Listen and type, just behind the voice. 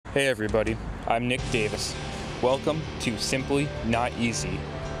Hey everybody, I'm Nick Davis. Welcome to Simply Not Easy,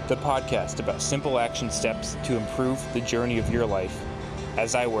 the podcast about simple action steps to improve the journey of your life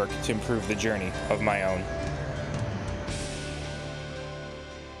as I work to improve the journey of my own.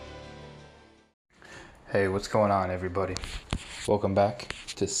 Hey, what's going on everybody? Welcome back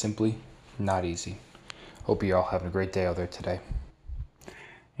to Simply Not Easy. Hope you all having a great day out there today.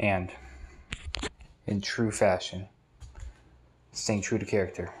 And in true fashion, staying true to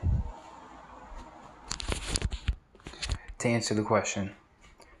character, to answer the question,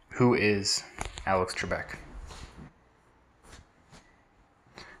 who is Alex Trebek?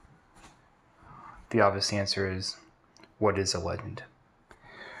 The obvious answer is, what is a legend?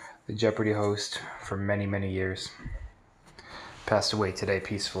 The Jeopardy host for many, many years passed away today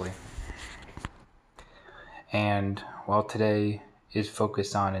peacefully. And while today is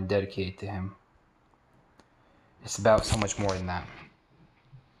focused on and dedicated to him, it's about so much more than that.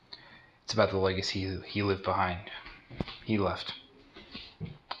 It's about the legacy he left behind. He left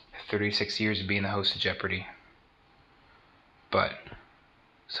 36 years of being the host of Jeopardy, but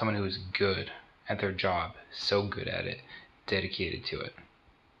someone who is good at their job, so good at it, dedicated to it.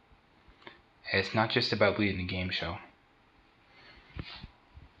 And it's not just about leading a game show.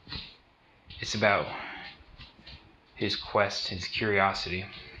 It's about his quest, his curiosity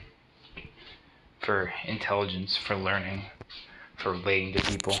for intelligence, for learning, for relating to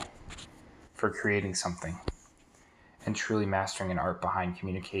people, for creating something, and truly mastering an art behind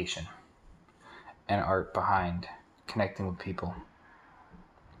communication, an art behind connecting with people.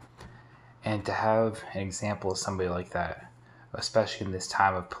 And to have an example of somebody like that, especially in this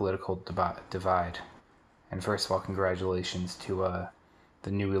time of political divide. And first of all, congratulations to the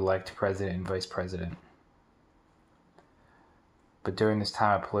new elect president and vice president. But during this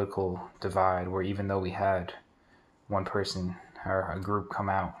time of political divide, where even though we had one person or a group come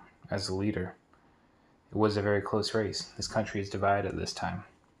out as a leader, it was a very close race. This country is divided at this time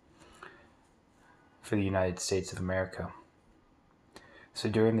for the United States of America. So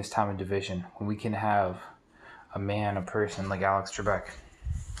during this time of division, when we can have a person like Alex Trebek,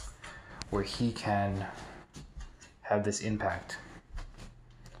 where he can have this impact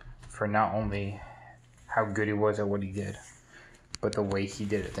for not only how good he was at what he did, but the way he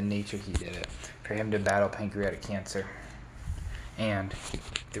did it, the nature he did it, for him to battle pancreatic cancer, and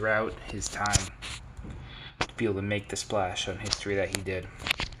throughout his time to be able to make the splash on history that he did.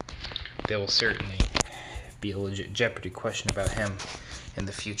 There will certainly be a legit Jeopardy question about him in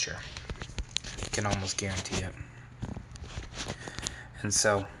the future. I can almost guarantee it. And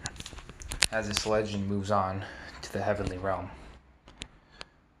so, as this legend moves on to the heavenly realm,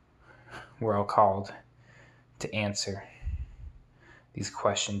 we're all called to answer these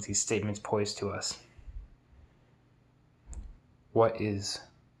questions, these statements posed to us. What is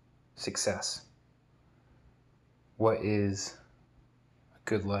success? What is a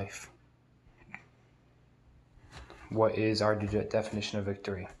good life? What is our definition of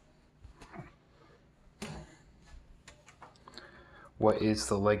victory? What is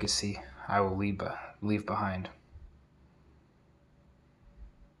the legacy I will leave behind?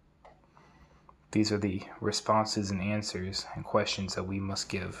 These are the responses and answers and questions that we must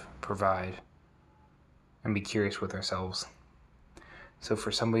give, provide, and be curious with ourselves. So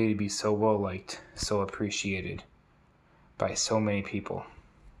for somebody to be so well liked, so appreciated by so many people.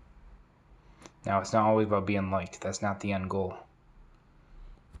 Now, it's not always about being liked. That's not the end goal.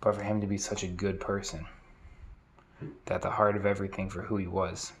 But for him to be such a good person, that at the heart of everything for who he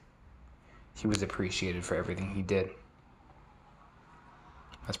was appreciated for everything he did.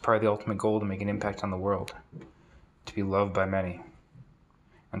 That's part of the ultimate goal, to make an impact on the world, to be loved by many,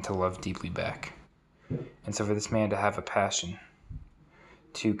 and to love deeply back. And so for this man to have a passion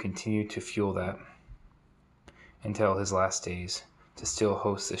to continue to fuel that until his last days, to still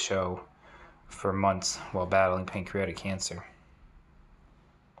host the show for months while battling pancreatic cancer,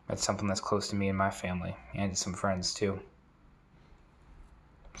 that's something that's close to me and my family, and to some friends too.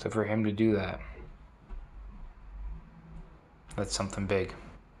 So for him to do that, that's something big.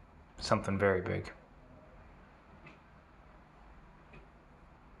 Something very big.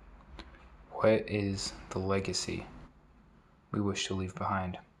 What is the legacy we wish to leave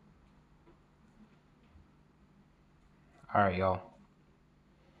behind? Alright, y'all.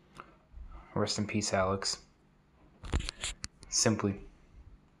 Rest in peace, Alex. Simply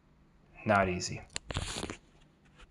not easy.